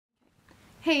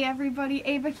Hey everybody,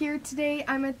 Ava here. Today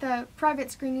I'm at the private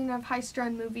screening of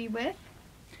Strung movie with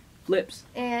Flipz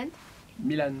and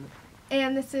Milan.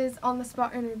 this is On the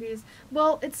Spot Interviews.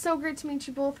 Well, it's so great to meet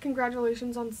you both.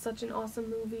 Congratulations on such an awesome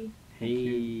movie.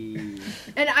 Hey.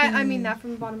 And I mean that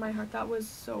from the bottom of my heart. That was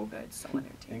so good, so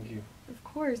entertaining. Thank you. Of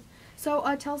course. So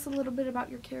tell us a little bit about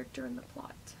your character and the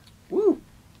plot. Woo!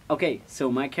 Okay,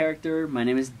 so my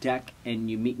name is Deck,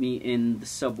 and you meet me in the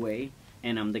subway,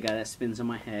 and I'm the guy that spins on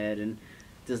my head and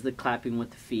does the clapping with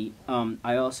the feet.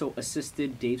 I also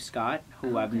assisted Dave Scott,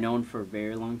 who I've known for a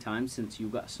very long time, since You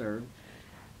Got Served.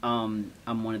 I'm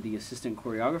one of the assistant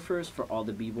choreographers for all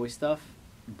the b-boy stuff,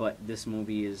 but this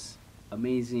movie is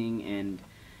amazing, and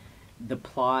the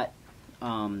plot,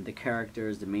 the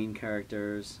characters, the main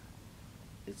characters,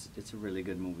 it's a really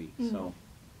good movie, so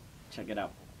check it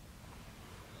out.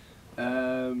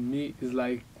 Me is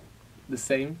like the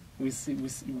same. We're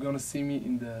gonna see me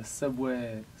in the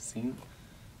subway scene.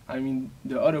 I mean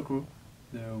the other crew,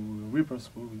 the Reapers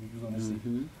crew. You're gonna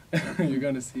see. You're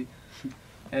gonna see.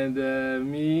 And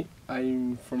me,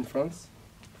 I'm from France,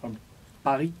 from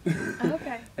Paris.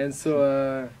 Okay. And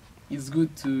so it's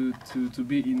good to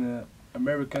be in an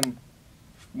American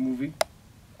movie,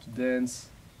 to dance,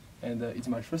 and it's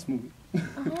my first movie.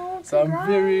 Oh, So I'm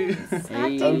very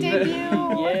acting debut.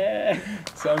 Yeah.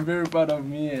 So I'm very proud of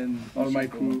me and all my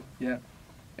crew. Yeah,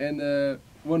 and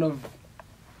one of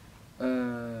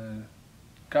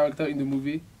character in the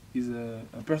movie is a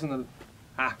personal.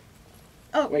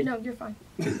 Oh Wait. no, you're fine.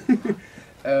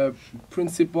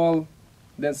 Principal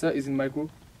dancer is in my crew,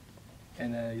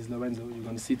 and is Lorenzo. You're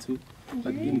gonna see too,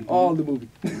 but in all the movie.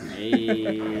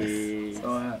 Hey.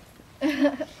 So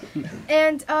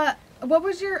And what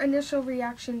was your initial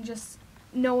reaction just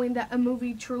knowing that a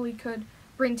movie truly could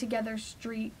bring together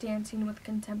street dancing with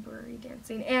contemporary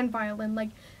dancing and violin? Like,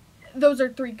 those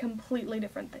are three completely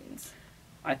different things.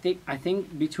 I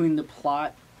think between the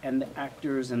plot and the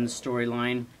actors and the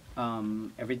storyline,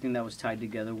 everything that was tied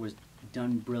together was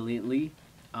done brilliantly.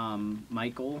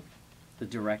 Michael, the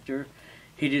director,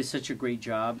 he did such a great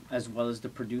job, as well as the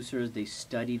producers. They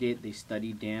studied it. They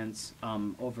studied dance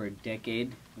over a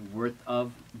decade worth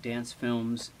of dance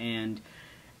films and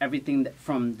everything that,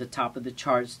 from the top of the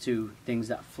charts to things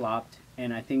that flopped.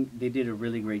 And I think they did a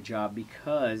really great job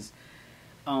because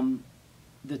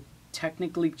the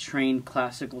technically trained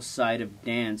classical side of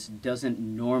dance doesn't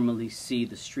normally see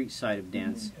the street side of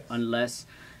dance unless,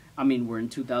 I mean, we're in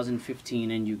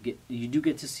 2015 and you do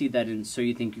get to see that in So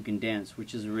You Think You Can Dance,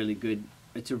 which is a really good.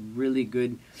 It's a really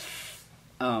good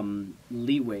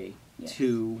leeway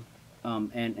to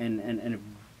and a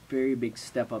very big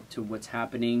step up to what's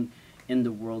happening in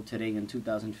the world today in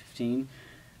 2015.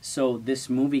 So this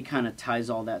movie kind of ties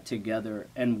all that together,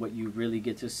 and what you really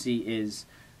get to see is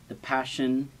the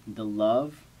passion, the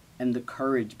love, and the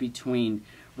courage between,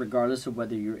 regardless of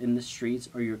whether you're in the streets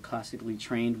or you're classically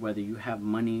trained, whether you have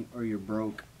money or you're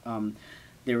broke.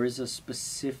 There is a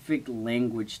specific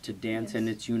language to dance, and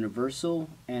it's universal,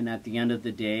 and at the end of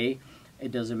the day,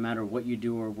 it doesn't matter what you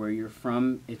do or where you're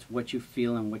from. It's what you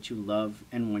feel and what you love,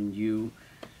 and when you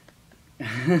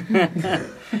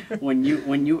when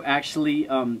you actually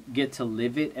get to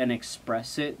live it and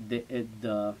express it,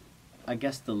 I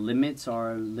guess the limits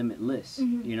are limitless.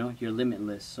 You know, you're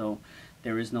limitless, so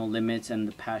there is no limits, and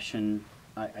the passion,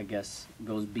 I guess,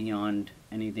 goes beyond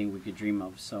anything we could dream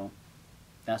of. So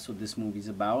that's what this movie's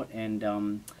about,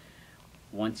 and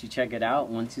once you check it out,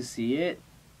 once you see it,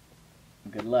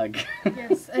 good luck.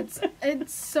 Yes,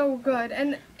 it's so good,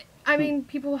 and I mean,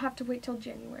 people will have to wait till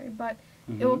January, but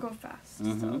it will go fast.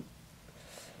 So.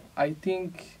 I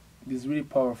think it's really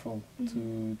powerful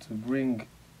to bring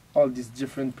all these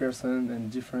different person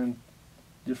and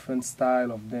different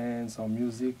style of dance or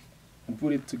music and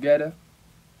put it together.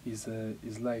 Is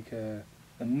like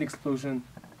an explosion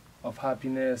of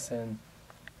happiness, and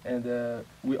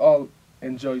we all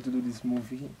enjoy to do this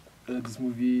movie,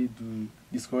 do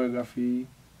this choreography,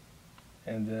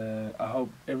 and I hope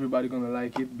everybody gonna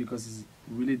like it because it's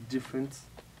really different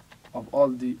of all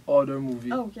the other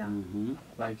movies. Oh yeah.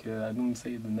 Like I don't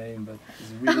say the name, but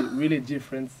it's really really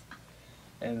different,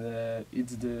 and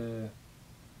it's the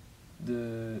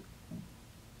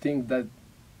thing that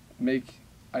make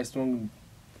Strung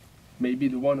maybe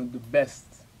the one of the best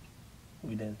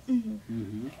we dance.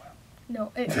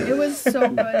 No, it was so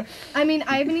good. I mean,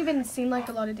 I haven't even seen like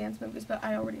a lot of dance movies, but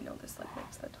I already know this like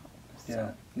makes the top.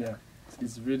 So. Yeah.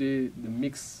 It's really, the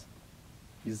mix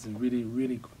is really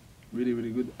really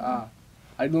good.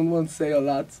 I don't want to say a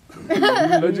lot,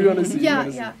 but you're gonna see.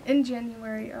 Yeah. In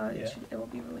January, it will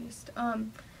be released.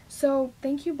 So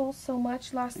thank you both so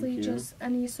much. Lastly, just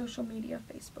any social media: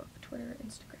 Facebook, Twitter,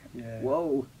 Instagram. Yeah.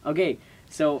 Whoa. Okay.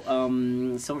 So,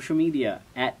 social media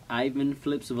at Ivan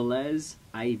Flipz Velez,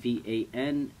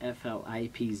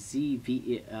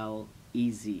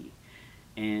 IvanFlipzVelez,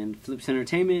 and Flipz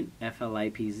Entertainment,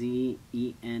 FLIPZENT.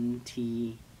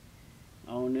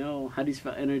 Oh no, how do you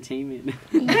spell entertainment?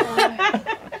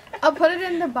 I'll put it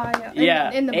in the bio.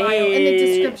 Yeah, in the bio, in the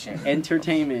description.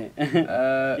 Entertainment.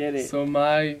 Get it. So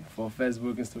my for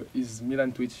Facebook is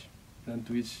Milan Twitch,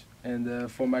 and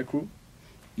for my crew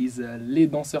is Les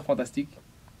Danseurs Fantastiques.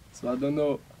 So I don't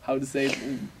know how to say it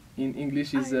in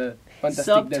English. Is fantastic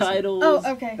Subtitles. Oh,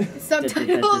 okay.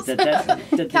 Subtitles.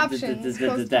 Captions.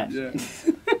 Yeah.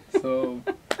 So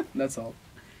that's all.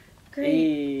 Great.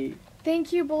 Hey.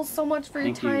 Thank you both so much for your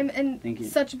Thank you. time, and Thank you.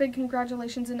 such big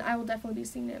congratulations, and I will definitely be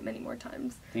seeing it many more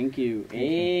times. Thank you.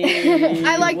 Hey.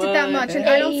 I liked it that much, and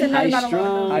I don't say that Hi, about a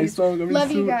lot of Strung. movies. Strung.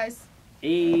 Love you guys.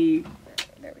 Hey.